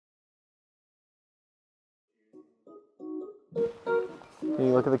Can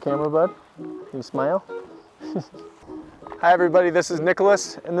you look at the camera, bud? Can you smile? Hi everybody, this is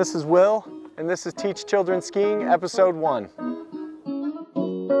Nicholas, and this is Will, and this is Teach Children Skiing, Episode 1.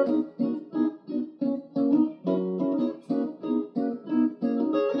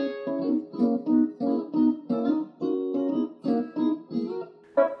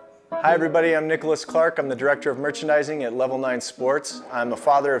 Hi everybody, I'm Nicholas Clark. I'm the Director of Merchandising at Level 9 Sports. I'm a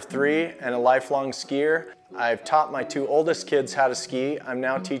father of 3 and a lifelong skier. I've taught my 2 oldest kids how to ski. I'm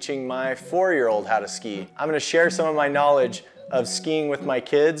now teaching my 4-year-old how to ski. I'm going to share some of my knowledge of skiing with my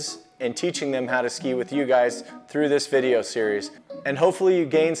kids and teaching them how to ski with you guys through this video series. And hopefully you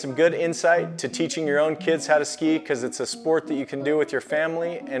gain some good insight to teaching your own kids how to ski, because it's a sport that you can do with your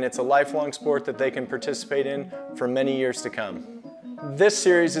family, and it's a lifelong sport that they can participate in for many years to come. This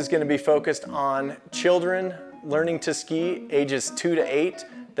series is going to be focused on children learning to ski ages 2 to 8.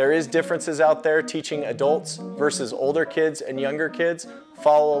 There is differences out there teaching adults versus older kids and younger kids.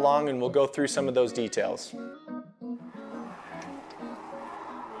 Follow along and we'll go through some of those details.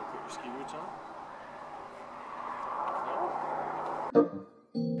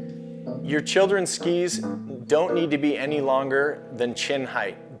 Your children's skis don't need to be any longer than chin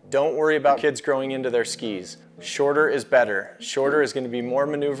height. Don't worry about kids growing into their skis. Shorter is better. Shorter is going to be more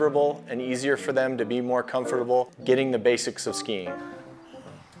maneuverable and easier for them to be more comfortable getting the basics of skiing.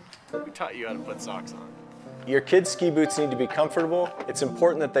 We taught you how to put socks on. Your kids' ski boots need to be comfortable. It's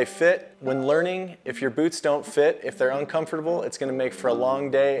important that they fit. When learning, if your boots don't fit, if they're uncomfortable, it's going to make for a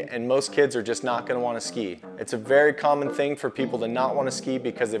long day, and most kids are just not going to want to ski. It's a very common thing for people to not want to ski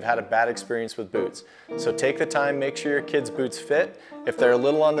because they've had a bad experience with boots. So take the time, make sure your kids' boots fit. If they're a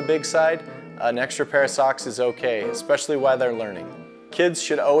little on the big side, an extra pair of socks is okay, especially while they're learning. Kids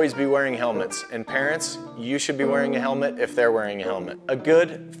should always be wearing helmets, and parents, you should be wearing a helmet if they're wearing a helmet. A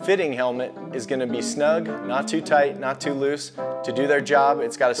good fitting helmet is going to be snug, not too tight, not too loose. To do their job,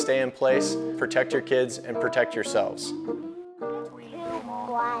 it's got to stay in place, protect your kids, and protect yourselves. Too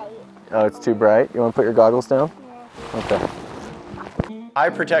bright. Oh, it's too bright? You want to put your goggles down? Yeah. Okay. Eye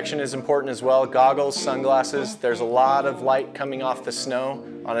protection is important as well. Goggles, sunglasses. There's a lot of light coming off the snow.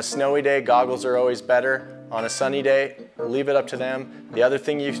 On a snowy day, goggles are always better. On a sunny day, leave it up to them. The other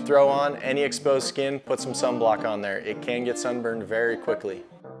thing you throw on, any exposed skin, put some sunblock on there. It can get sunburned very quickly.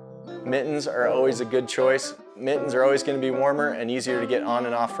 Mittens are always a good choice. Mittens are always going to be warmer and easier to get on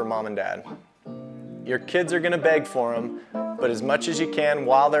and off for mom and dad. Your kids are going to beg for them, but as much as you can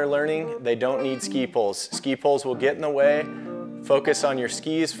while they're learning, they don't need ski poles. Ski poles will get in the way. Focus on your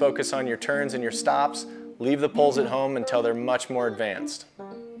skis, focus on your turns and your stops. Leave the poles at home until they're much more advanced.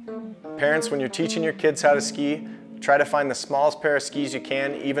 Parents, when you're teaching your kids how to ski, try to find the smallest pair of skis you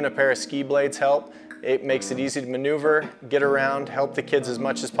can. Even a pair of ski blades help. It makes it easy to maneuver, get around, help the kids as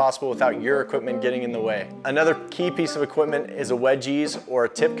much as possible without your equipment getting in the way. Another key piece of equipment is a wedgies or a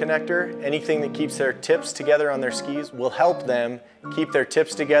tip connector. Anything that keeps their tips together on their skis will help them keep their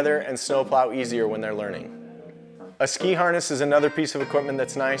tips together and snowplow easier when they're learning. A ski harness is another piece of equipment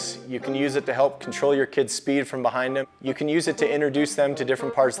that's nice. You can use it to help control your kids' speed from behind them. You can use it to introduce them to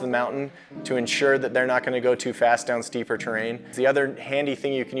different parts of the mountain to ensure that they're not going to go too fast down steeper terrain. The other handy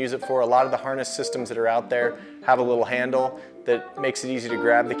thing you can use it for, a lot of the harness systems that are out there have a little handle that makes it easy to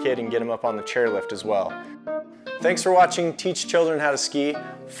grab the kid and get them up on the chairlift as well. Thanks for watching Teach Children How to Ski.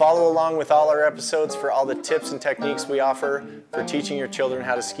 Follow along with all our episodes for all the tips and techniques we offer for teaching your children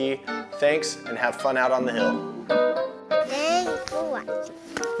how to ski. Thanks, and have fun out on the hill.